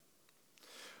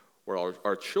where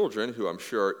our children, who I'm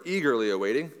sure are eagerly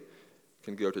awaiting,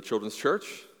 can go to Children's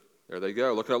Church. There they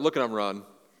go. Look at them run.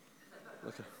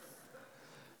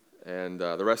 And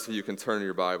the rest of you can turn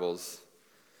your Bibles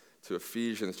to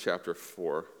Ephesians chapter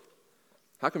 4.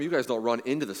 How come you guys don't run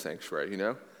into the sanctuary,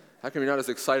 How come you're not as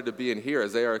excited to be in here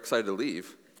as they are excited to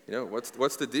leave?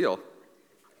 What's the deal?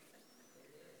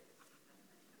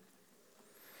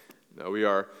 Now, we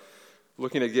are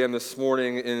looking again this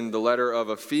morning in the letter of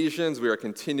Ephesians. We are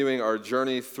continuing our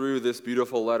journey through this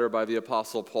beautiful letter by the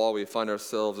Apostle Paul. We find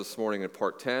ourselves this morning in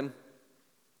part 10.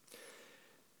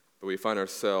 But we find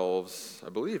ourselves, I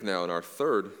believe now, in our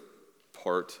third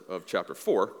part of chapter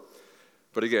 4.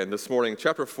 But again, this morning,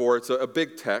 chapter 4, it's a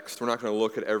big text. We're not going to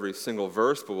look at every single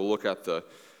verse, but we'll look at the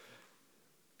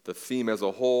theme as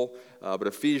a whole. But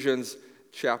Ephesians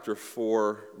chapter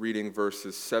 4, reading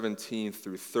verses 17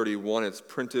 through 31. It's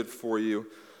printed for you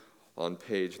on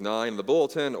page 9 of the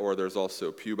bulletin, or there's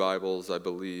also pew Bibles, I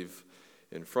believe,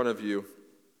 in front of you.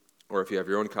 Or if you have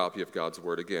your own copy of God's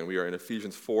Word. Again, we are in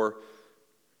Ephesians 4,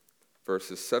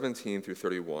 verses 17 through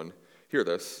 31. Hear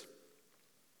this.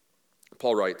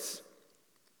 Paul writes,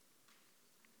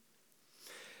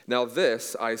 "Now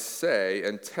this I say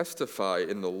and testify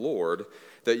in the Lord,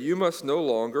 that you must no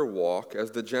longer walk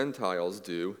as the Gentiles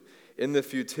do, in the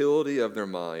futility of their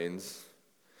minds.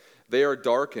 They are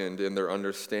darkened in their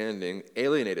understanding,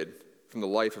 alienated from the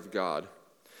life of God,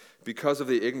 because of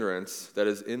the ignorance that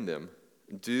is in them,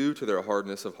 due to their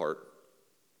hardness of heart.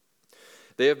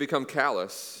 They have become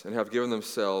callous and have given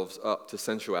themselves up to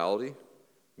sensuality,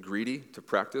 greedy to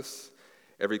practice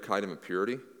every kind of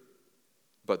impurity.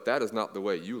 But that is not the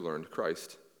way you learned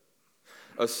Christ,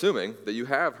 assuming that you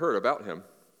have heard about him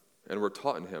and were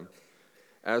taught in him,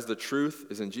 as the truth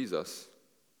is in Jesus,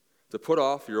 to put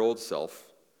off your old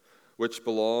self, which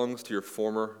belongs to your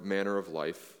former manner of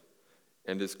life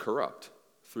and is corrupt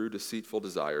through deceitful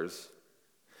desires,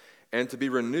 and to be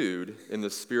renewed in the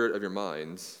spirit of your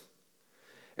minds,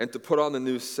 and to put on the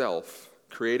new self,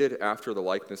 created after the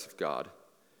likeness of God,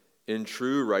 in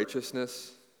true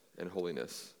righteousness and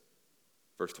holiness."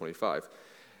 Verse 25,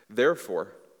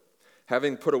 "Therefore,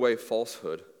 having put away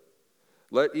falsehood,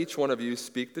 let each one of you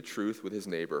speak the truth with his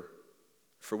neighbor,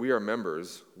 for we are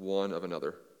members one of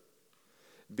another.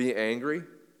 Be angry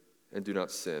and do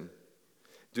not sin.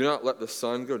 Do not let the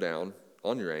sun go down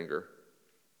on your anger,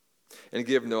 and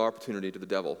give no opportunity to the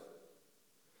devil.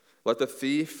 Let the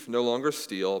thief no longer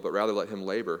steal, but rather let him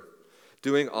labor,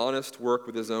 doing honest work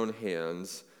with his own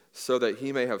hands, so that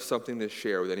he may have something to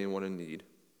share with anyone in need.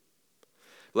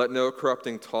 Let no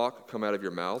corrupting talk come out of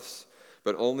your mouths,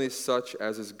 but only such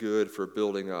as is good for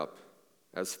building up,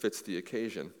 as fits the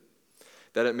occasion,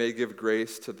 that it may give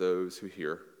grace to those who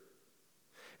hear.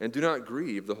 And do not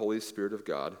grieve the Holy Spirit of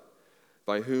God,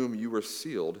 by whom you were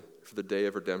sealed for the day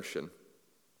of redemption.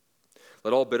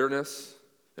 Let all bitterness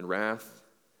and wrath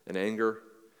and anger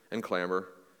and clamor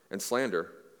and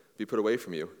slander be put away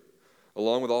from you,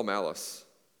 along with all malice.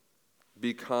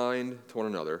 Be kind to one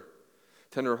another,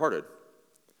 tender-hearted,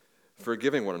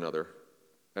 forgiving one another,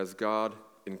 as God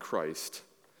in Christ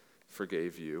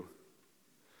forgave you."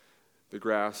 The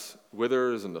grass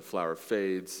withers and the flower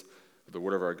fades, but the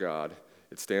word of our God,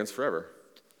 it stands forever.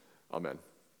 Amen.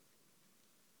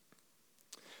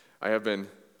 I have been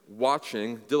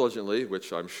watching diligently,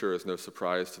 which I'm sure is no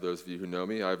surprise to those of you who know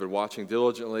me, I've been watching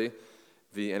diligently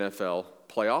the NFL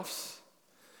playoffs.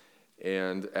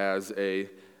 And as a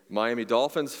Miami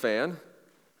Dolphins fan,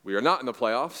 we are not in the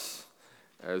playoffs,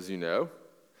 as you know,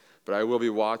 but I will be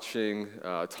watching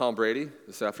Tom Brady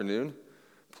this afternoon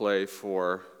play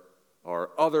for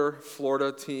our other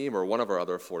Florida team, or one of our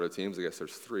other Florida teams. I guess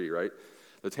there's three, right?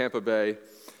 The Tampa Bay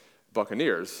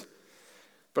Buccaneers.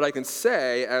 But I can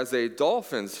say, as a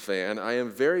Dolphins fan, I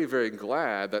am very, very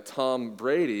glad that Tom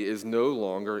Brady is no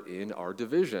longer in our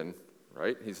division,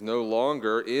 right? He's no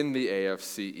longer in the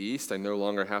AFC East. I no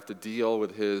longer have to deal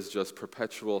with his just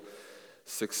perpetual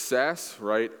success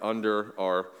right under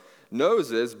our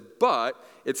noses, but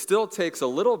it still takes a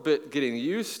little bit getting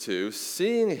used to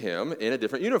seeing him in a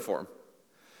different uniform.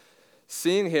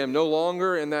 Seeing him no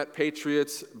longer in that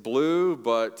Patriots blue,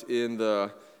 but in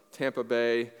the Tampa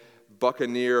Bay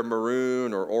Buccaneer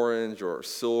maroon or orange or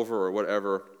silver or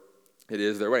whatever it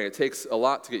is they're wearing. It takes a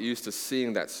lot to get used to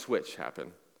seeing that switch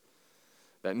happen,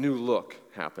 that new look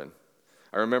happen.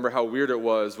 I remember how weird it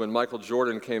was when Michael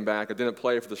Jordan came back and didn't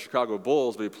play for the Chicago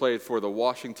Bulls, but he played for the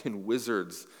Washington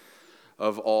Wizards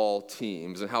of all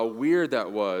teams, and how weird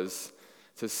that was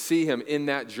to see him in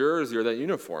that jersey or that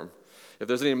uniform. If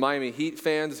there's any Miami Heat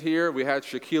fans here, we had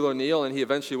Shaquille O'Neal, and he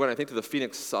eventually went, I think, to the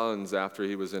Phoenix Suns after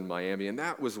he was in Miami, and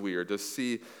that was weird to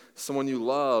see someone you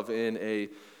love in a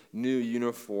new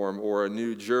uniform or a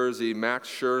new jersey. Max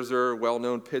Scherzer,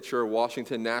 well-known pitcher,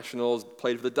 Washington Nationals,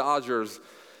 played for the Dodgers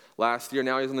last year.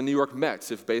 Now he's on the New York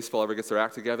Mets if baseball ever gets their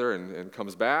act together and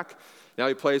comes back. Now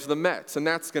he plays for the Mets, and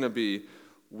that's going to be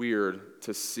weird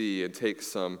to see and take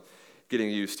some getting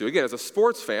used to. Again, as a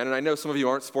sports fan, and I know some of you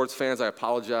aren't sports fans, I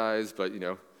apologize, but you've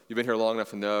been here long enough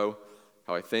to know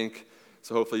how I think,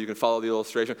 so hopefully you can follow the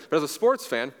illustration. But as a sports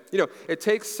fan, it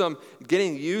takes some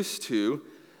getting used to,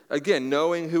 again,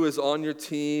 knowing who is on your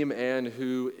team and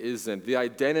who isn't. The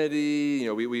identity,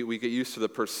 we get used to the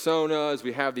personas,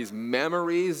 we have these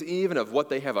memories even of what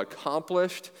they have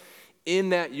accomplished in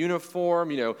that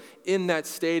uniform, in that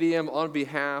stadium on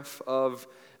behalf of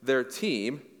their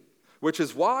team, which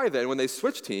is why then when they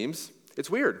switch teams, it's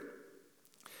weird.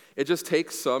 It just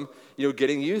takes some,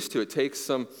 getting used to. It takes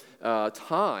some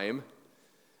time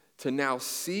to now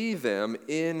see them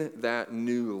in that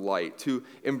new light, to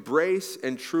embrace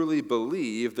and truly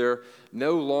believe they're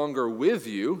no longer with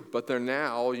you, but they're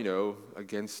now,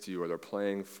 against you, or they're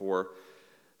playing for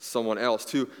someone else.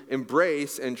 To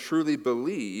embrace and truly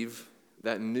believe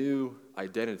that new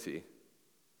identity.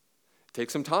 It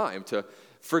takes some time to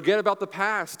forget about the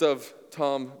past of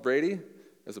Tom Brady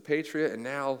as a Patriot and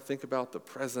now think about the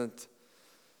present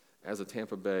as a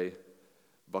Tampa Bay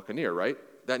Buccaneer, right?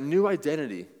 That new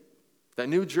identity, that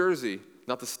new jersey,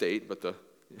 not the state, but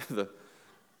the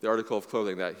article of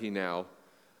clothing that he now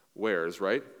wears,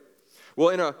 right? Well,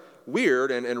 in a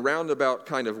weird and roundabout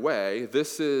kind of way,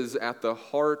 this is at the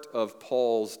heart of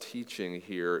Paul's teaching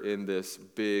here in this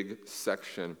big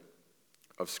section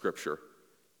of Scripture.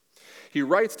 He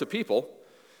writes to people,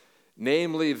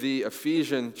 namely the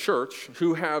Ephesian church,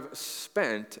 who have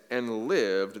spent and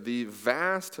lived the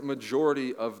vast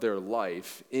majority of their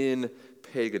life in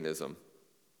paganism.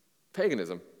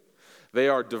 Paganism. They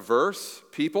are diverse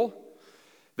people.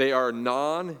 They are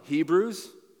non-Hebrews.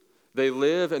 They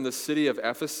live in the city of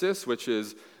Ephesus, which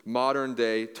is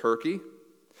modern-day Turkey.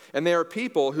 And they are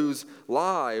people whose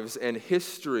lives and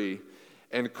history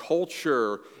and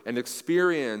culture and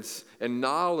experience and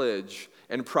knowledge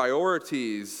and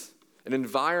priorities and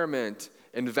environment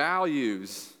and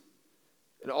values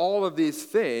and all of these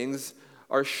things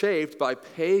are shaped by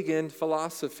pagan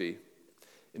philosophy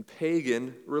and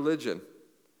pagan religion.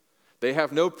 They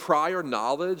have no prior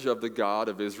knowledge of the God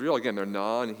of Israel. Again, they're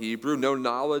non-Hebrew, no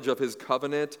knowledge of his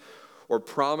covenant or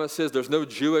promises. There's no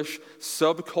Jewish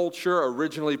subculture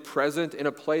originally present in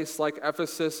a place like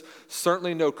Ephesus.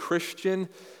 Certainly no Christian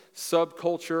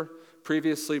subculture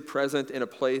previously present in a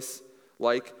place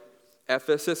like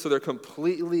Ephesus. So they're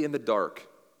completely in the dark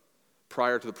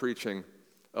prior to the preaching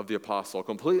of the apostle.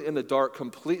 Completely in the dark,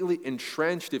 completely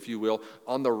entrenched, if you will,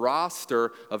 on the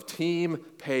roster of Team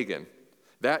Pagan.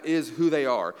 That is who they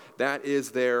are. That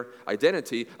is their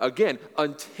identity. Again,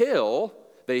 until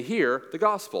they hear the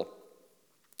gospel.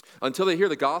 Until they hear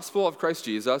the gospel of Christ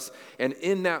Jesus, and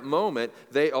in that moment,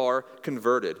 they are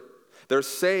converted. They're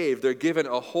saved. They're given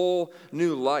a whole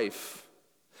new life.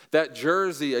 That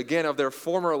jersey, again, of their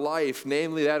former life,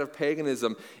 namely that of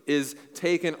paganism, is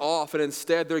taken off, and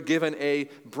instead they're given a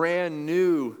brand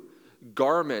new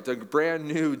garment, a brand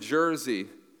new jersey.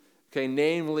 Okay,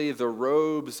 namely the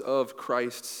robes of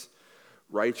Christ's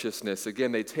righteousness.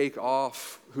 Again, they take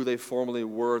off who they formerly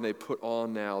were and they put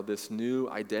on now this new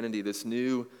identity, this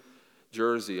new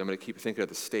jersey. I'm going to keep thinking of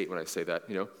the state when I say that,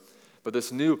 But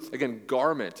this new, again,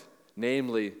 garment,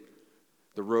 namely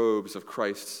the robes of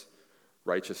Christ's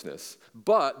righteousness.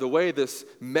 But the way this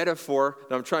metaphor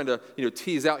that I'm trying to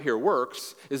tease out here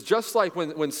works is just like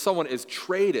when someone is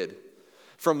traded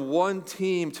from one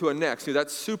team to a next. That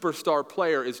superstar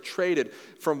player is traded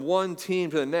from one team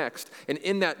to the next. And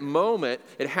in that moment,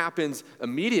 it happens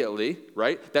immediately,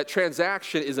 right? That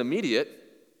transaction is immediate.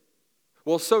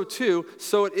 Well, so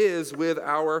it is with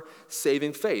our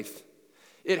saving faith.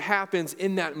 It happens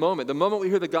in that moment. The moment we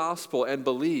hear the gospel and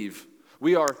believe,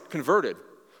 we are converted.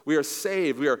 We are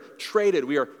saved. We are traded.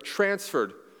 We are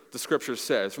transferred, the scripture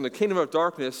says, from the kingdom of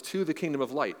darkness to the kingdom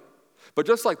of light. But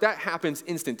just like that happens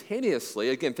instantaneously,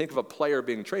 again, think of a player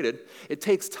being traded, it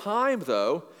takes time,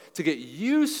 though, to get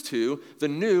used to the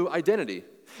new identity.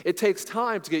 It takes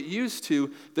time to get used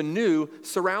to the new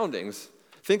surroundings.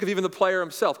 Think of even the player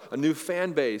himself, a new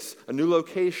fan base, a new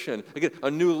location, again,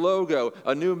 a new logo,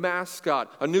 a new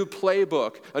mascot, a new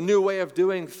playbook, a new way of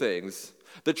doing things.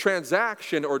 The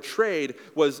transaction or trade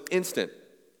was instant.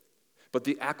 But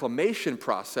the acclimation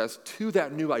process to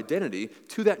that new identity,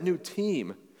 to that new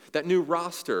team, that new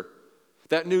roster,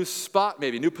 that new spot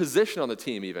maybe, new position on the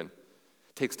team even,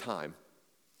 takes time.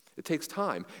 It takes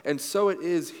time. And so it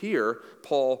is here,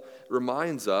 Paul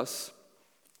reminds us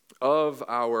of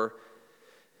our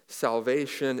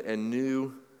salvation and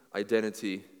new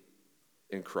identity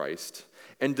in Christ.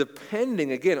 And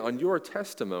depending, again, on your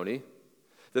testimony,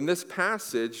 then this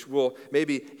passage will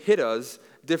maybe hit us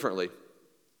differently.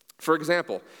 For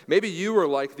example, maybe you were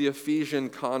like the Ephesian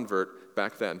convert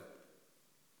back then.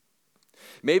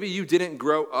 Maybe you didn't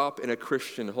grow up in a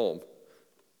Christian home.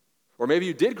 Or maybe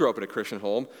you did grow up in a Christian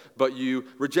home, but you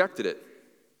rejected it.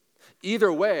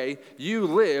 Either way, you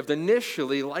lived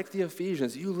initially like the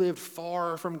Ephesians. You lived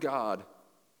far from God,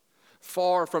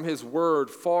 far from His Word,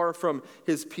 far from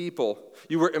His people.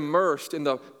 You were immersed in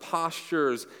the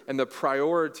postures and the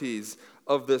priorities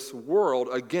of this world,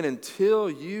 again, until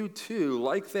you too,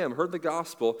 like them, heard the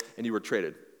gospel and you were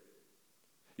traded.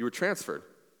 You were transferred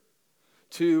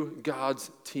to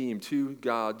God's team, to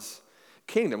God's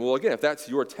kingdom. Well, again, if that's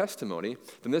your testimony,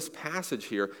 then this passage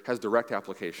here has direct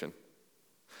application.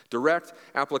 Direct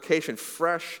application,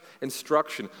 fresh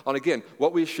instruction on, again,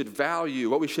 what we should value,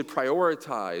 what we should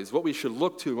prioritize, what we should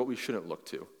look to, and what we shouldn't look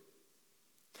to.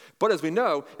 But as we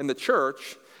know, in the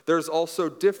church, there's also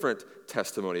different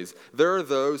testimonies. There are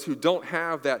those who don't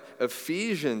have that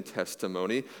Ephesian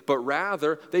testimony, but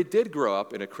rather they did grow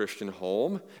up in a Christian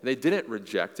home, and they didn't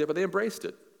reject it, but they embraced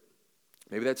it.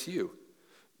 Maybe that's you.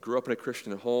 Grew up in a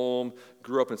Christian home,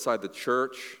 grew up inside the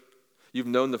church. You've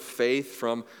known the faith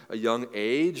from a young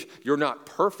age. You're not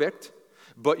perfect,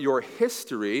 but your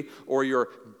history or your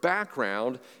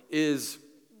background is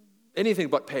anything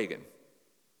but pagan.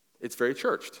 It's very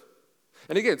churched.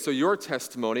 And again, so your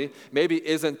testimony maybe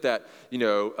isn't that,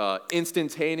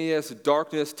 instantaneous,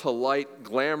 darkness to light,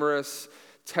 glamorous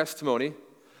testimony,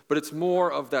 but it's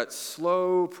more of that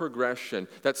slow progression,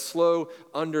 that slow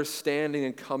understanding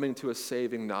and coming to a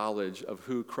saving knowledge of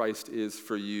who Christ is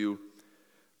for you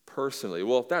personally.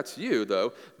 Well, if that's you,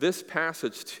 though, this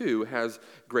passage, too, has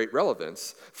great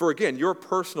relevance. For again, your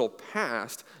personal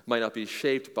past might not be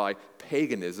shaped by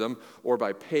paganism or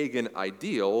by pagan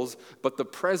ideals, but the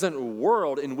present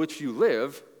world in which you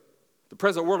live, the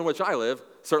present world in which I live,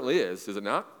 certainly is it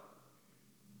not?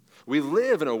 We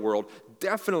live in a world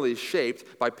definitely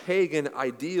shaped by pagan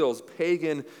ideals,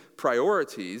 pagan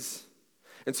priorities.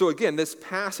 And so again, this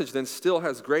passage then still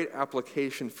has great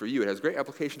application for you. It has great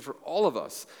application for all of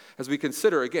us as we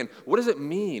consider, again, what does it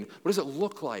mean? What does it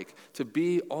look like to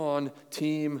be on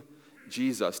Team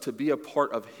Jesus, to be a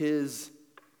part of His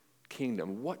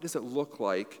kingdom? What does it look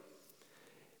like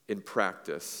in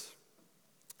practice?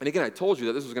 And again, I told you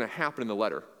that this was going to happen in the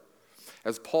letter.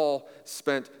 As Paul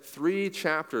spent 3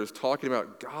 chapters talking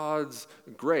about God's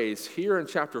grace, here in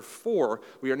chapter 4,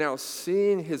 we are now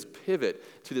seeing his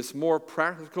pivot to this more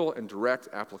practical and direct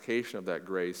application of that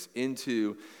grace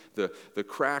into the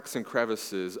cracks and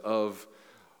crevices of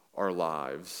our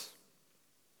lives.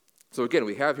 So again,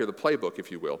 we have here the playbook,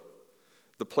 if you will,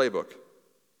 the playbook.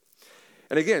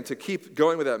 And again, to keep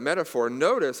going with that metaphor,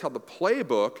 notice how the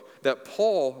playbook that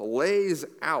Paul lays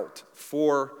out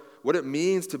for what it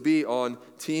means to be on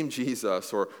Team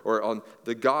Jesus or on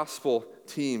the gospel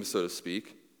team, so to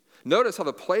speak. Notice how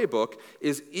the playbook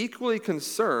is equally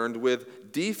concerned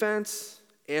with defense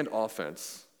and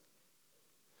offense.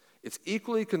 It's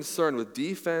equally concerned with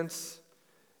defense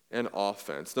and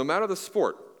offense. No matter the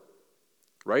sport,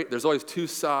 right? There's always 2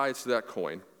 sides to that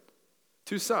coin.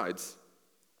 2 sides.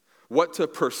 What to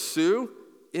pursue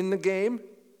in the game.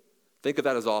 Think of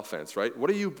that as offense, right? What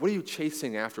are you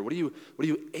chasing after? What are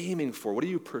you aiming for? What are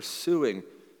you pursuing?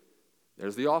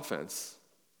 There's the offense.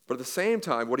 But at the same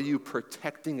time, what are you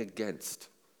protecting against?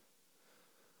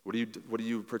 What are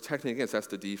you protecting against? That's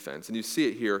the defense. And you see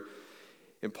it here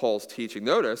in Paul's teaching.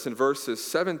 Notice in verses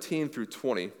 17 through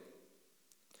 20,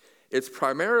 it's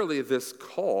primarily this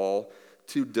call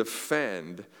to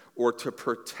defend or to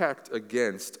protect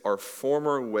against our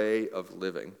former way of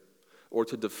living, or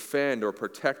to defend or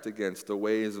protect against the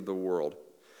ways of the world.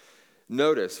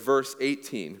 Notice verse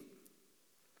 18.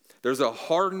 There's a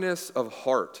hardness of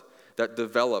heart that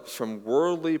develops from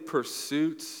worldly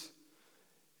pursuits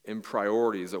and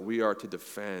priorities that we are to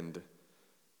defend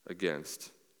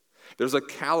against. There's a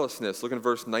callousness, look in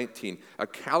verse 19, a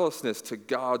callousness to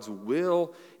God's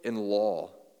will and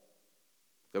law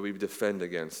that we defend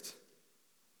against.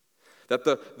 That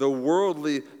the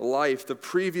worldly life, the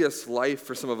previous life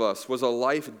for some of us, was a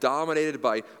life dominated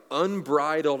by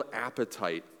unbridled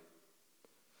appetite,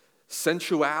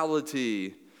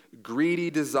 sensuality, greedy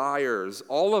desires.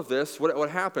 All of this, what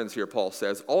happens here, Paul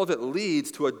says, all of it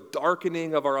leads to a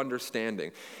darkening of our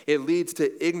understanding. It leads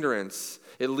to ignorance.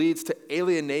 It leads to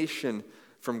alienation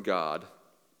from God.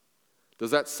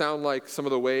 Does that sound like some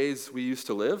of the ways we used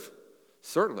to live?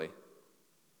 Certainly.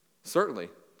 Certainly.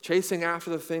 Chasing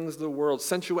after the things of the world,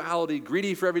 sensuality,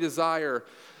 greedy for every desire,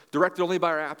 Directed only by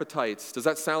our appetites. Does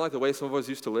that sound like the way some of us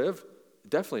used to live? It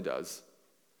definitely does.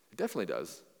 It definitely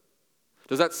does.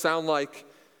 Does that sound like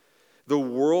the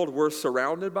world we're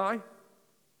surrounded by?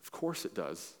 Of course it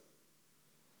does.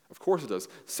 Of course it does.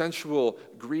 Sensual,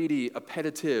 greedy,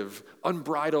 appetitive,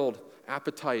 unbridled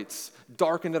appetites,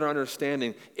 darkened in our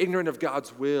understanding, ignorant of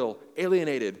God's will,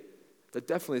 alienated. That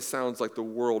definitely sounds like the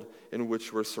world in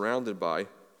which we're surrounded by.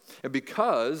 And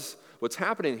because what's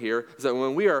happening here is that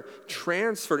when we are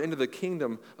transferred into the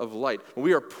kingdom of light, when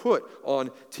we are put on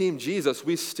Team Jesus,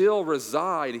 we still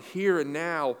reside here and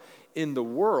now in the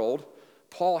world.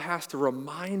 Paul has to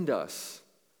remind us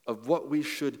of what we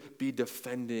should be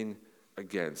defending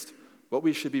against, what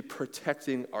we should be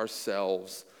protecting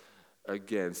ourselves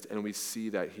against. And we see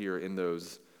that here in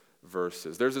those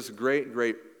verses. There's this great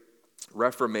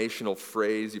reformational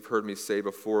phrase you've heard me say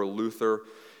before. Luther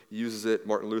uses it,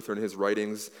 Martin Luther in his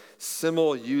writings,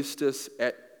 simul justus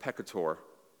et peccator.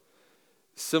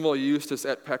 Simul justus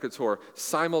et peccator,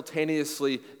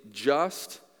 simultaneously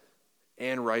just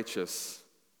and righteous.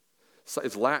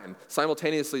 It's Latin,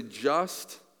 simultaneously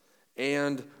just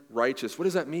and righteous. What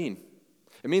does that mean?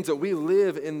 It means that we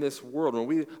live in this world, when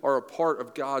we are a part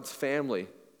of God's family,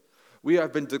 we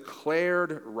have been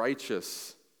declared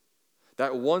righteous.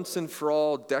 That once and for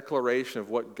all declaration of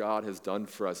what God has done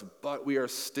for us, but we are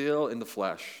still in the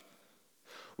flesh.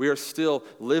 We are still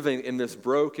living in this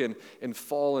broken and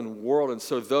fallen world, and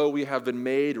so though we have been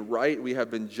made right, we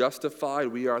have been justified,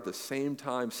 we are at the same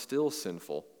time still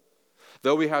sinful.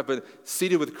 Though we have been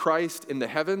seated with Christ in the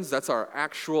heavens, that's our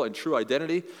actual and true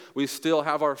identity, we still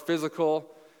have our physical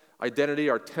identity,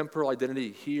 our temporal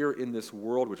identity here in this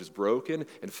world, which is broken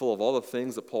and full of all the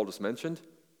things that Paul just mentioned.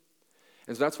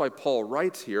 And so that's why Paul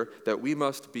writes here that we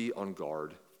must be on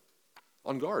guard.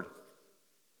 On guard.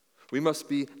 We must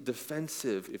be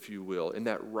defensive, if you will, in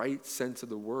that right sense of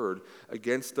the word,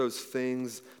 against those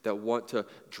things that want to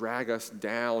drag us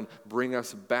down, bring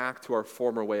us back to our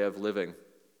former way of living.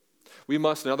 We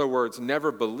must, in other words,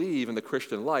 never believe in the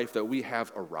Christian life that we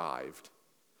have arrived.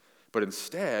 But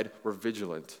instead, we're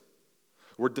vigilant.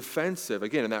 We're defensive,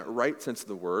 again, in that right sense of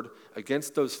the word,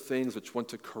 against those things which want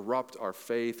to corrupt our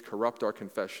faith, corrupt our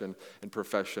confession and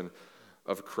profession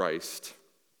of Christ.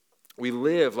 We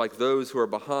live like those who are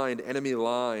behind enemy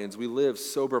lines. We live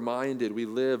sober-minded. We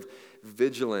live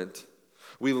vigilant.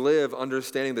 We live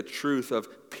understanding the truth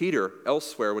of Peter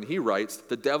elsewhere when he writes,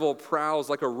 the devil prowls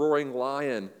like a roaring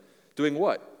lion. Doing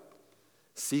what?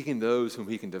 Seeking those whom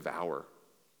he can devour.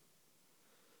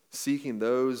 Seeking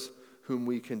those whom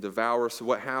we can devour. So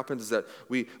what happens is that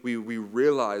we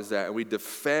realize that and we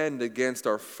defend against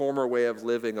our former way of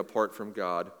living apart from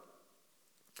God.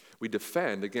 We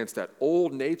defend against that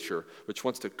old nature which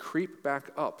wants to creep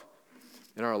back up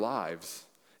in our lives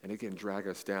and again drag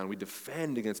us down. We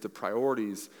defend against the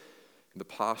priorities and the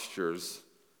postures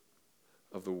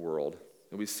of the world.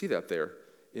 And we see that there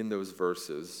in those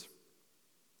verses.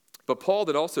 But Paul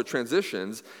then also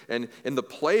transitions, and in the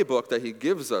playbook that he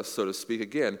gives us, so to speak,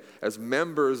 again, as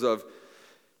members of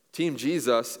Team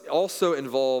Jesus, also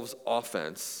involves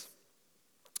offense.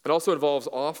 It also involves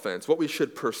offense, what we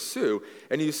should pursue.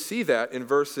 And you see that in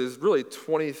verses really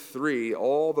 23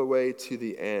 all the way to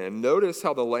the end. Notice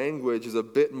how the language is a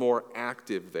bit more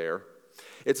active there.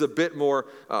 It's a bit more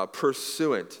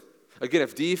pursuant. Again,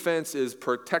 if defense is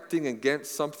protecting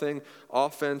against something,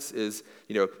 offense is,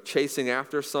 chasing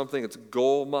after something, it's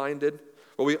goal-minded.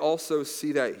 But we also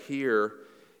see that here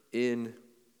in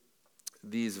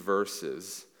these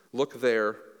verses. Look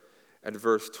there at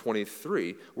verse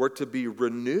 23. We're to be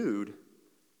renewed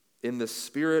in the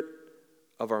spirit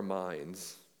of our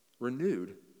minds.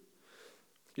 Renewed.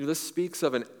 This speaks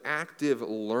of an active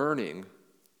learning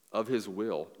of his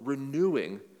will.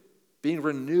 Being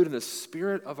renewed in the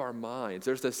spirit of our minds.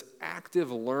 There's this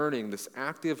active learning, this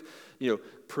active,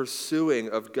 pursuing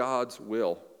of God's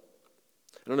will.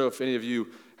 I don't know if any of you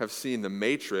have seen The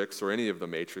Matrix or any of The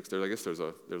Matrix. I guess there's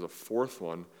a fourth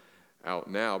one out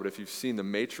now, but if you've seen the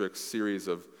Matrix series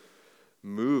of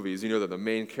movies, you know that the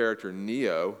main character,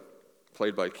 Neo,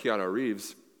 played by Keanu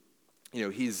Reeves,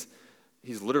 he's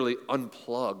literally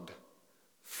unplugged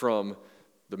from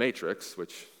the Matrix,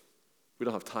 which we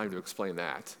don't have time to explain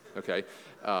that, okay?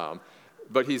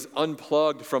 But he's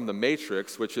unplugged from the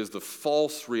Matrix, which is the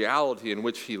false reality in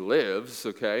which he lives,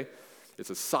 okay? It's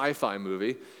a sci-fi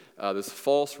movie, this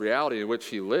false reality in which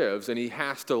he lives, and he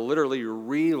has to literally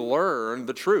relearn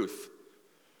the truth.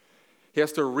 He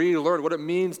has to relearn what it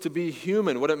means to be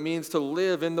human, what it means to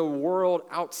live in the world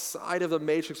outside of the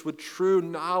Matrix with true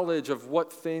knowledge of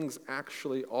what things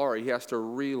actually are. He has to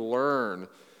relearn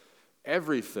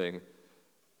everything,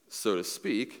 so to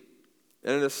speak,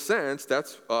 And in a sense,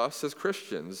 that's us as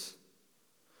Christians.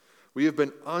 We have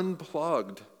been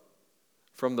unplugged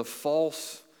from the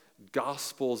false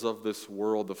gospels of this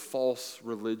world, the false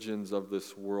religions of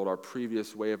this world, our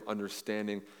previous way of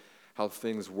understanding how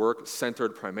things work,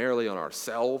 centered primarily on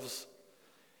ourselves.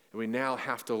 And we now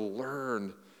have to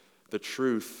learn the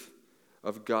truth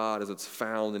of God as it's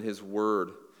found in His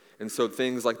Word. And so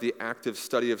things like the active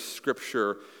study of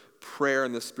Scripture, prayer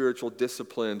and the spiritual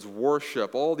disciplines,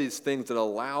 worship, all these things that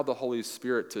allow the Holy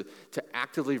Spirit to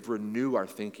actively renew our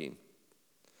thinking,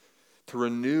 to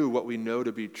renew what we know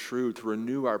to be true, to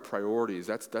renew our priorities.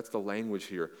 That's the language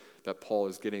here that Paul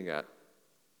is getting at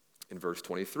in verse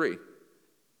 23.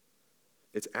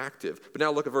 It's active. But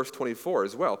now look at verse 24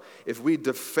 as well. If we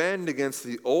defend against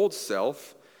the old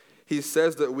self, he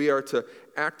says that we are to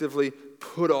actively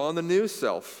put on the new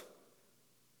self.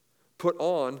 Put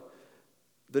on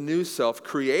the new self,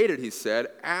 created, he said,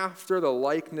 after the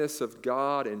likeness of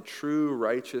God in true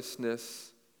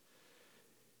righteousness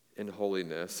and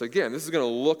holiness. Again, this is going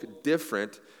to look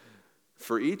different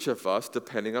for each of us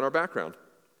depending on our background,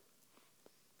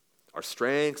 our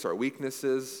strengths, our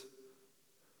weaknesses.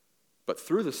 But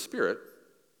through the Spirit,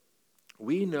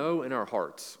 we know in our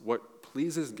hearts what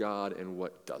pleases God and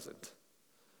what doesn't.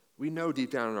 We know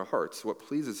deep down in our hearts what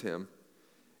pleases Him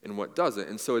and what doesn't.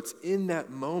 And so it's in that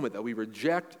moment that we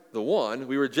reject the one,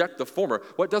 we reject the former.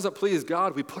 What doesn't please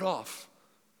God, we put off.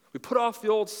 We put off the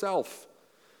old self.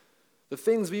 The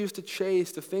things we used to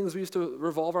chase, the things we used to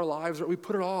revolve our lives, we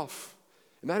put it off.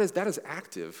 And that is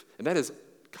active, and that is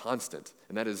constant,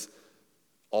 and that is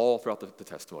all throughout the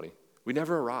testimony. We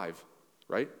never arrive,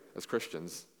 right, as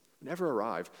Christians. We never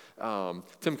arrive.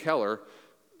 Tim Keller,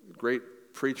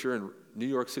 great preacher in New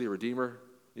York City Redeemer,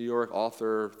 New York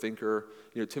author, thinker.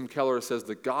 Tim Keller says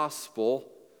the gospel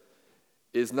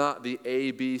is not the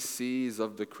ABCs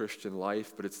of the Christian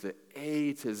life, but it's the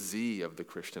A to Z of the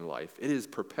Christian life. It is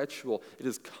perpetual, it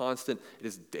is constant, it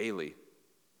is daily.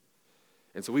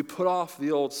 And so we put off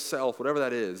the old self, whatever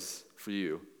that is for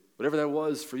you, whatever that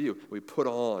was for you, we put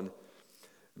on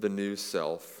the new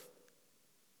self.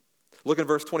 Look at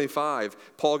verse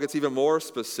 25. Paul gets even more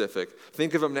specific.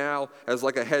 Think of him now as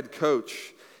like a head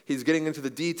coach. He's getting into the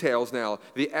details now,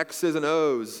 the X's and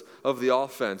O's of the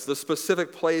offense, the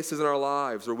specific places in our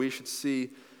lives where we should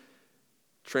see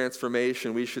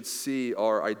transformation. We should see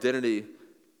our identity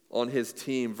on his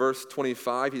team. Verse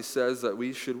 25, he says that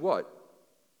we should what?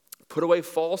 Put away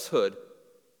falsehood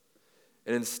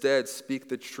and instead speak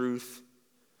the truth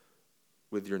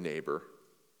with your neighbor.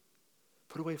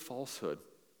 Put away falsehood.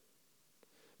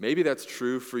 Maybe that's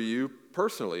true for you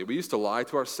personally. We used to lie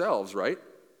to ourselves, right?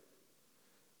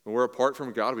 When we're apart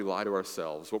from God, we lie to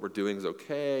ourselves. What we're doing is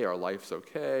okay, our life's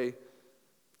okay.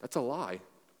 That's a lie.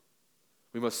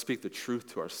 We must speak the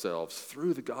truth to ourselves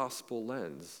through the gospel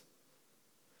lens.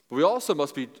 But we also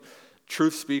must be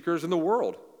truth speakers in the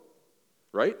world,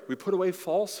 right? We put away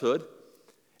falsehood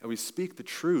and we speak the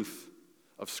truth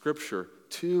of Scripture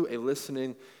to a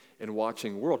listening and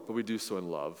watching world, but we do so in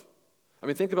love. I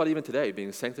mean, think about even today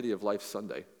being Sanctity of Life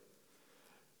Sunday.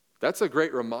 That's a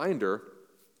great reminder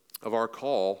of our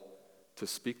call to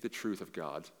speak the truth of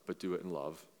God, but do it in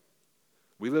love.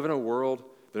 We live in a world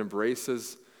that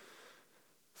embraces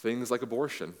things like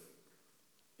abortion.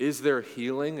 Is there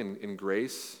healing and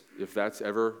grace if that's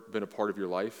ever been a part of your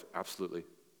life? Absolutely.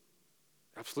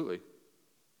 Absolutely.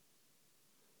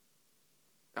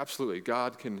 Absolutely.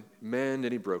 God can mend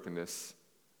any brokenness.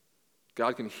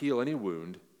 God can heal any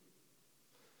wound.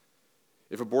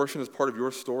 If abortion is part of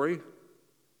your story,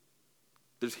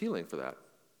 there's healing for that.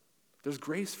 There's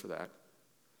grace for that.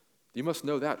 You must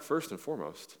know that first and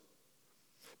foremost.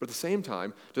 But at the same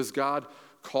time, does God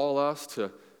call us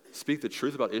to speak the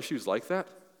truth about issues like that?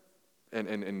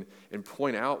 And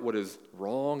point out what is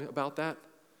wrong about that?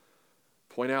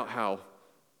 Point out how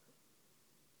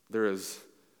there is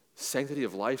sanctity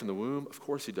of life in the womb? Of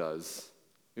course he does.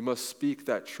 We must speak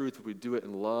that truth, but we do it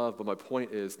in love. But my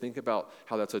point is, think about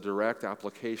how that's a direct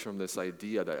application from this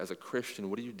idea that as a Christian,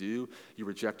 what do? You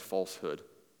reject falsehood.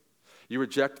 You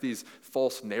reject these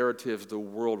false narratives the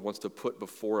world wants to put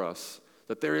before us,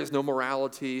 that there is no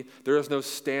morality, there is no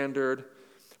standard.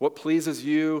 What pleases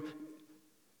you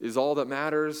is all that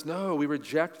matters. No, we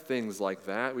reject things like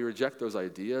that. We reject those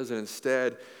ideas, and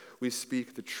instead, we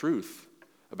speak the truth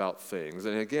about things.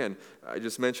 And again, I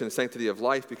just mentioned sanctity of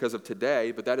life because of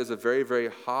today, but that is a very, very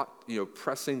hot,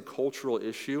 pressing cultural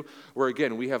issue where,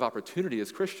 again, we have opportunity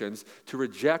as Christians to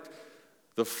reject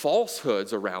the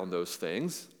falsehoods around those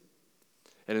things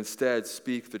and instead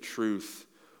speak the truth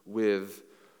with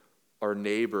our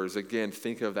neighbors. Again,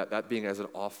 think of that being as an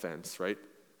offense, right?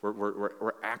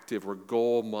 We're active. We're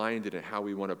goal-minded in how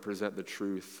we want to present the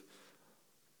truth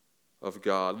of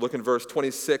God. Look in verse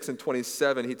 26 and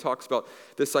 27. He talks about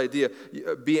this idea.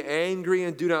 Be angry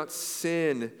and do not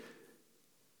sin.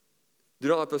 Do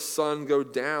not let the sun go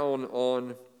down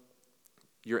on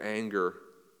your anger.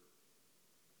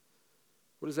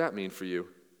 What does that mean for you?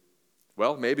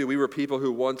 Well, maybe we were people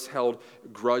who once held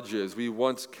grudges. We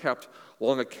once kept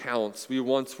long accounts. We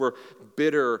once were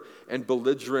bitter and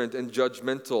belligerent and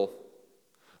judgmental.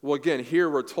 Well, again, here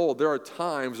we're told there are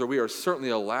times where we are certainly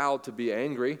allowed to be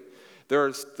angry.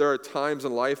 There are times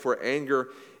in life where anger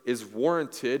is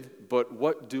warranted, but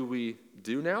what do we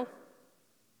do now?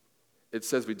 It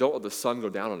says we don't let the sun go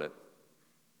down on it.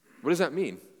 What does that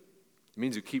mean? It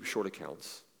means you keep short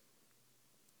accounts.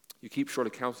 You keep short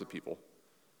accounts with people.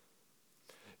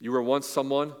 You were once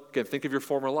someone, again, think of your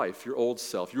former life, your old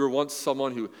self. You were once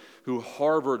someone who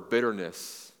harbored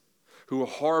bitterness, who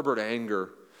harbored anger,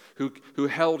 who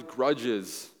held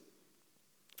grudges.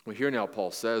 Well, here now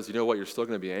Paul says, you know what, you're still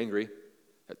going to be angry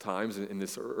at times in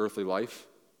this earthly life,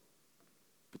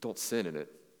 but don't sin in it.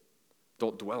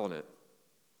 Don't dwell in it.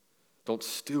 Don't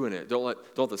stew in it. Don't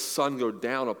let the sun go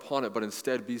down upon it, but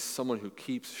instead be someone who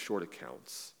keeps short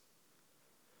accounts,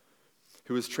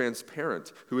 who is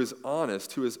transparent, who is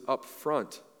honest, who is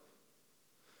upfront,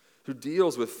 who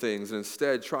deals with things and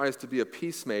instead tries to be a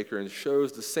peacemaker and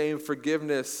shows the same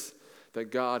forgiveness that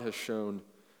God has shown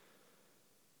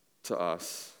to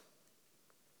us.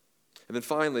 And then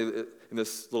finally, in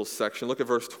this little section, look at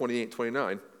verse 28,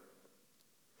 29.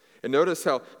 And notice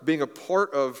how being a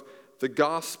part of the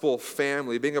gospel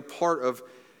family, being a part of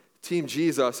Team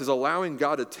Jesus, is allowing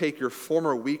God to take your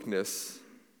former weakness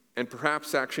and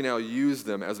perhaps actually now use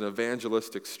them as an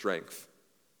evangelistic strength.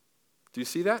 Do you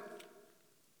see that?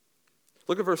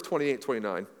 Look at verse 28,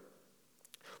 29.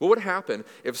 What would happen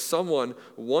if someone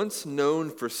once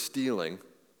known for stealing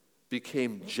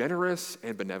became generous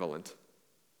and benevolent?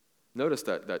 Notice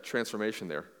that transformation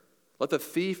there. Let the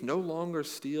thief no longer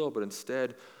steal, but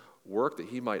instead work that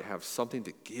he might have something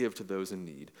to give to those in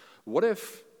need. What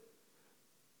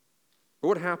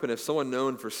would happen if someone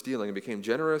known for stealing became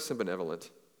generous and benevolent?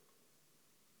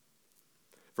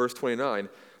 Verse 29,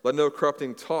 let no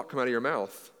corrupting talk come out of your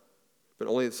mouth, but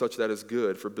only such that is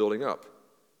good for building up,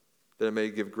 that it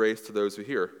may give grace to those who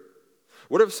hear.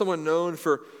 What if someone known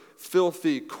for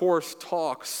filthy, coarse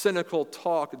talk, cynical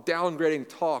talk, downgrading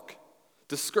talk,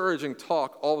 discouraging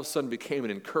talk, all of a sudden became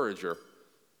an encourager?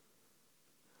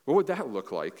 What would that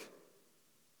look like?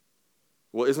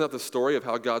 Well, isn't that the story of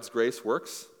how God's grace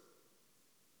works?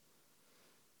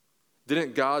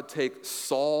 Didn't God take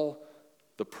Saul,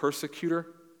 the persecutor,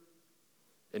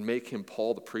 and make him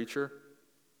Paul, the preacher?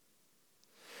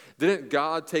 Didn't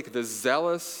God take the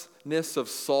zealousness of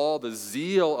Saul, the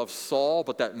zeal of Saul,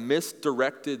 but that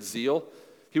misdirected zeal?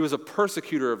 He was a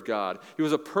persecutor of God. He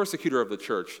was a persecutor of the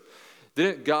church.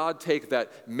 Didn't God take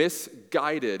that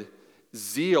misguided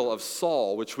zeal of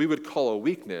Saul, which we would call a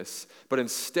weakness, but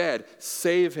instead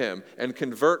save him and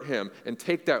convert him and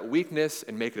take that weakness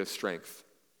and make it a strength?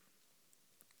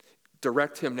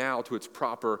 Direct him now to its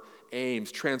proper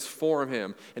aims, transform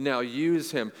him, and now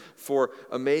use him for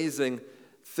amazing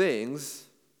things.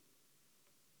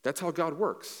 That's how God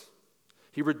works.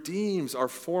 He redeems our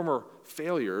former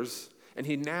failures, and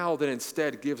he now then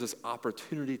instead gives us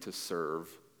opportunity to serve,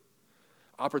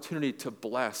 opportunity to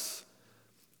bless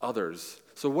others.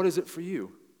 So what is it for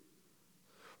you?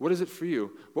 What is it for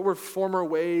you? What were former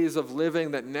ways of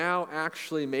living that now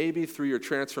actually maybe through your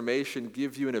transformation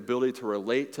give you an ability to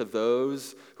relate to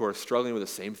those who are struggling with the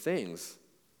same things?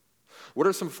 What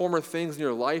are some former things in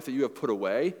your life that you have put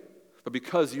away, but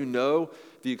because you know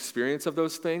the experience of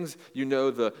those things, you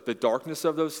know the darkness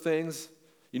of those things,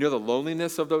 you know the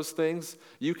loneliness of those things,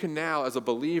 you can now as a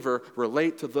believer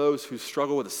relate to those who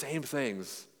struggle with the same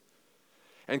things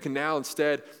and can now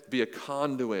instead be a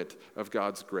conduit of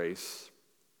God's grace.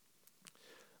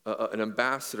 An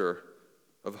ambassador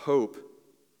of hope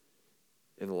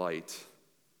and light.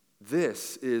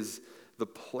 This is the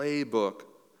playbook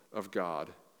of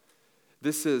God.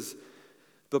 This is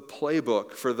the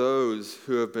playbook for those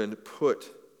who have been put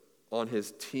on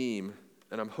his team.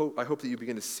 And I hope that you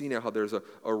begin to see now how there's a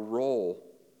role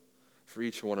for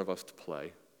each one of us to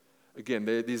play. Again,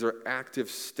 these are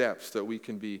active steps that we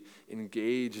can be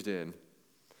engaged in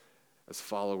as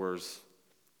followers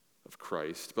of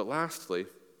Christ. But lastly,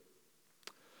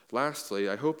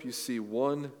 I hope you see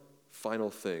one final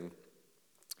thing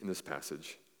in this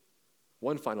passage.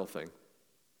 One final thing.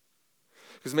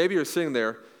 Because maybe you're sitting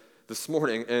there this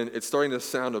morning and it's starting to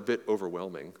sound a bit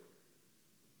overwhelming.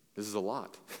 This is a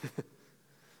lot.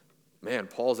 Man,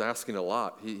 Paul's asking a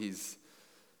lot. He's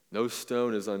No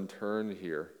stone is unturned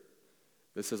here.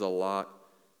 This is a lot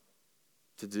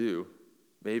to do.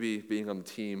 Maybe being on the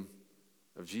team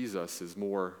of Jesus is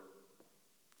more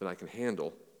than I can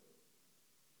handle.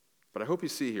 But I hope you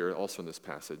see here also in this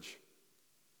passage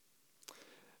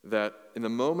that in the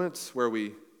moments where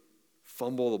we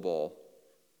fumble the ball,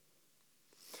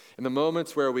 in the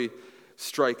moments where we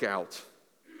strike out,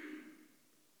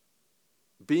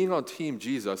 being on Team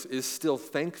Jesus is still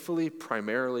thankfully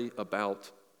primarily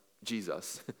about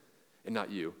Jesus and not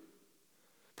you.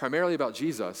 Primarily about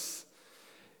Jesus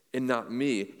and not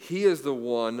me. He is the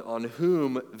one on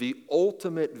whom the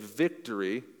ultimate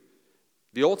victory,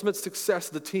 the ultimate success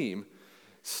of the team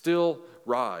still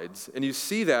rides. And you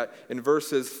see that in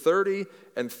verses 30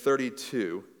 and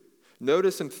 32.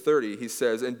 Notice in 30, he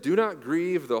says, "And do not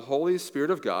grieve the Holy Spirit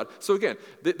of God." So again,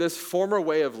 this former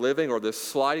way of living or this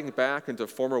sliding back into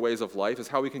former ways of life is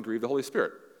how we can grieve the Holy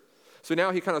Spirit. So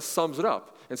now he kind of sums it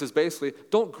up and says basically,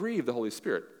 don't grieve the Holy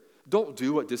Spirit. Don't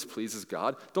do what displeases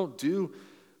God. Don't do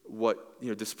what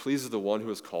displeases the one who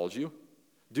has called you.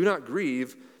 Do not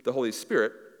grieve the Holy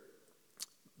Spirit.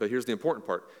 But here's the important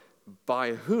part.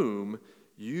 By whom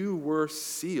you were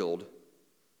sealed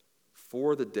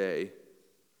for the day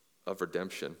of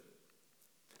redemption.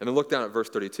 And then look down at verse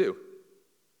 32.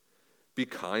 Be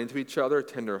kind to each other,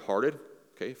 tender-hearted,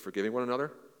 forgiving one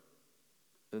another.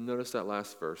 And notice that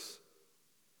last verse.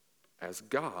 As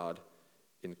God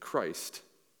in Christ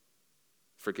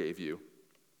forgave you.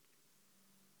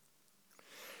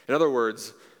 In other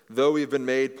words, though we've been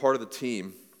made part of the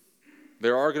team,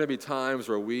 there are going to be times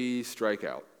where we strike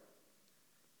out,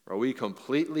 where we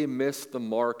completely miss the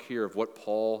mark here of what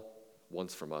Paul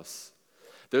wants from us.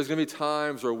 There's going to be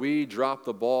times where we drop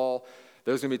the ball.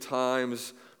 There's going to be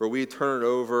times where we turn it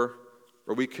over,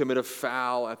 where we commit a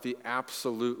foul at the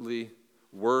absolutely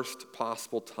worst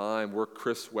possible time. We're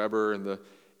Chris Webber in the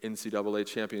NCAA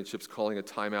championships calling a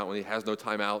timeout when he has no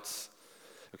timeouts.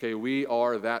 We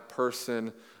are that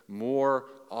person more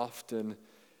often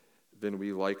than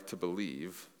we like to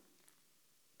believe.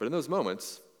 But in those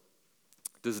moments,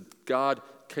 does God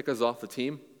kick us off the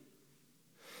team?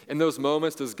 In those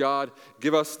moments, does God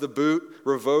give us the boot,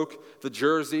 revoke the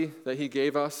jersey that he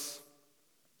gave us?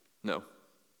 No.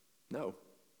 No.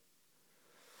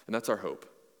 And that's our hope.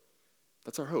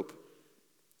 That's our hope.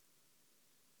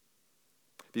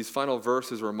 These final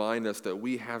verses remind us that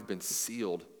we have been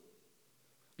sealed.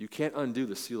 You can't undo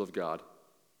the seal of God.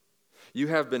 You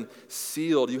have been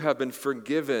sealed. You have been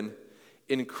forgiven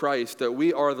in Christ, that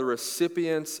we are the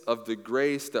recipients of the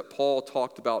grace that Paul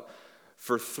talked about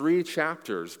for 3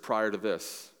 chapters prior to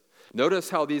this. Notice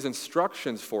how these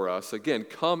instructions for us, again,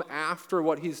 come after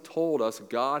what he's told us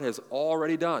God has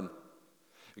already done.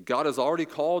 God has already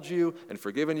called you and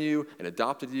forgiven you and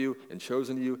adopted you and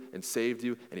chosen you and saved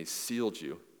you and he's sealed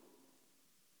you.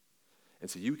 And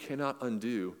so you cannot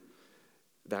undo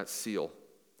that seal.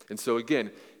 And so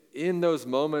again, in those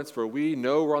moments where we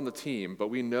know we're on the team, but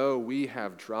we know we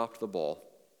have dropped the ball,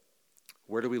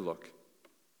 where do we look?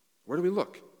 Where do we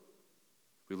look?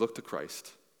 We look to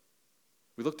Christ.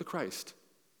 We look to Christ.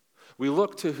 We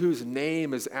look to whose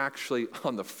name is actually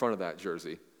on the front of that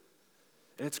jersey.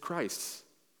 And it's Christ's.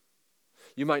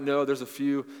 You might know there's a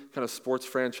few kind of sports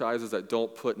franchises that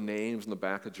don't put names on the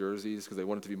back of jerseys because they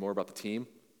want it to be more about the team.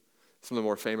 Some of the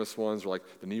more famous ones are like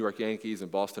the New York Yankees and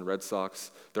Boston Red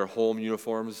Sox. Their home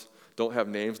uniforms don't have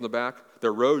names on the back.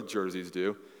 Their road jerseys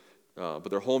do, but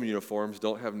their home uniforms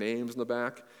don't have names on the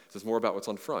back. So it's more about what's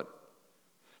on front.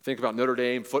 Think about Notre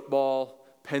Dame football,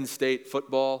 Penn State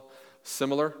football,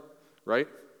 similar, right?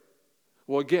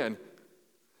 Well, again,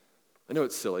 I know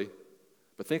it's silly,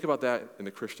 but think about that in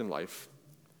the Christian life.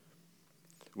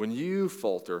 When you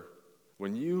falter,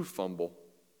 when you fumble,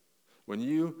 when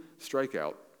you strike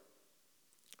out,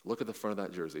 look at the front of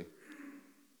that jersey.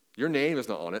 Your name is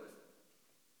not on it.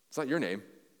 It's not your name.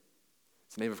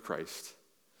 It's the name of Christ.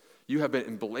 You have been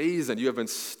emblazoned. You have been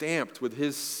stamped with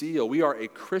his seal. We are a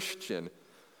Christian.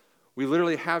 We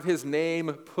literally have his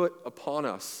name put upon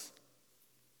us.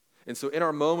 And so in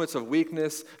our moments of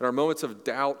weakness, in our moments of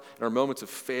doubt, in our moments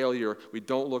of failure, we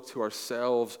don't look to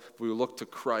ourselves, but we look to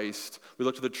Christ. We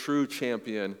look to the true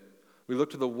champion. We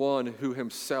look to the one who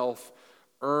himself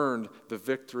earned the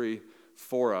victory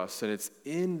for us. And it's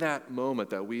in that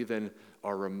moment that we then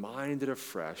are reminded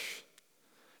afresh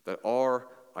that our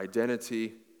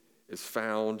identity is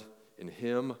found in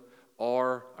him.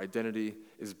 Our identity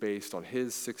is based on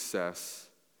his success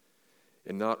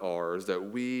and not ours,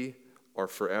 that we are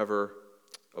forever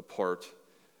a part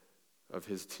of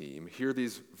his team. Hear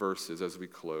these verses as we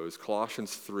close.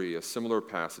 Colossians 3, a similar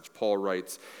passage. Paul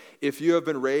writes, "If you have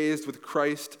been raised with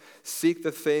Christ, seek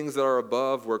the things that are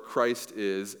above where Christ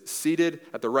is, seated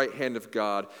at the right hand of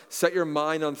God. Set your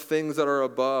mind on things that are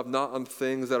above, not on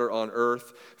things that are on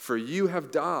earth. For you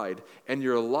have died, and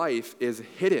your life is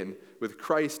hidden with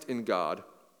Christ in God.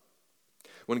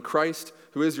 When Christ,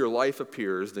 who is your life,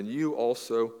 appears, then you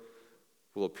also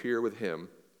will appear with him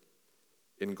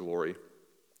in glory."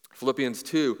 Philippians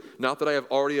 2, "Not that I have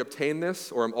already obtained this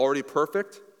or am already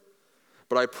perfect,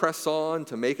 but I press on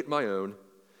to make it my own,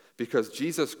 because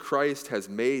Jesus Christ has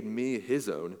made me his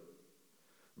own.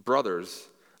 Brothers,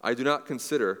 I do not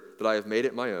consider that I have made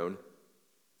it my own,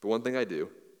 but one thing I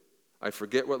do, I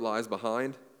forget what lies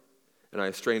behind, and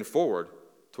I strain forward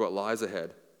to what lies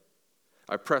ahead.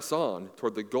 I press on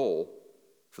toward the goal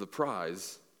for the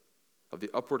prize of the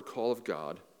upward call of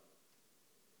God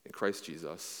in Christ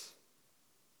Jesus."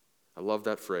 I love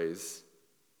that phrase,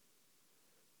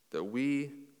 that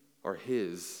we are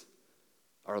his.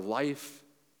 Our life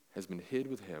has been hid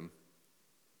with him,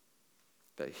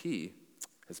 that he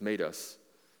has made us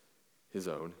his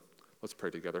own. Let's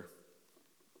pray together.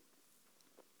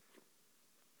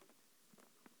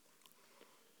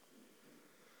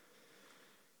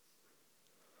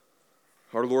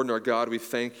 Our Lord and our God, we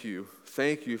thank you.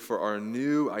 Thank you for our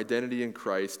new identity in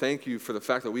Christ. Thank you for the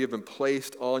fact that we have been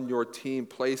placed on your team,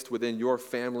 placed within your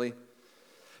family,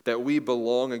 that we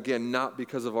belong again, not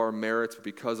because of our merits, but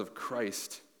because of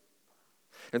Christ.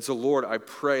 And so, Lord, I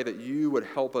pray that you would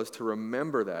help us to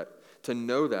remember that, to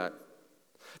know that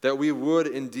we would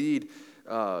indeed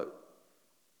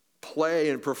play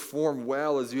and perform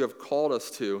well as you have called us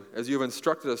to, as you have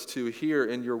instructed us to here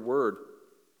in your word.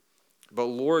 But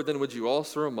Lord, then would you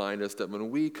also remind us that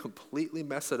when we completely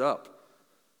mess it up,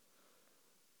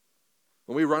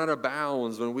 when we run out of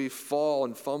bounds, when we fall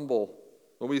and fumble,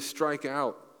 when we strike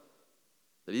out,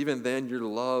 that even then your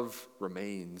love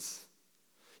remains.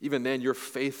 Even then your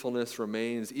faithfulness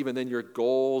remains. Even then your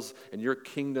goals and your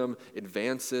kingdom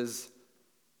advances.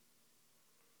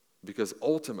 Because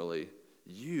ultimately,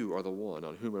 you are the one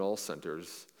on whom it all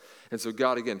centers. And so,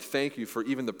 God, again, thank you for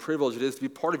even the privilege it is to be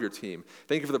part of your team.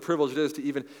 Thank you for the privilege it is to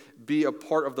even be a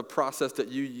part of the process that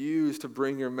you use to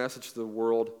bring your message to the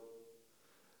world.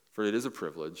 For it is a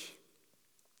privilege.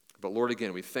 But Lord,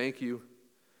 again, we thank you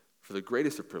for the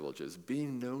greatest of privileges,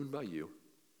 being known by you,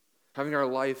 having our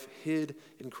life hid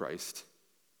in Christ,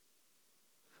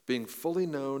 being fully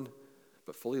known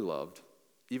but fully loved,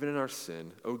 even in our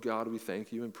sin. Oh God, we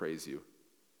thank you and praise you.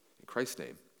 In Christ's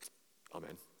name,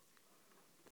 amen.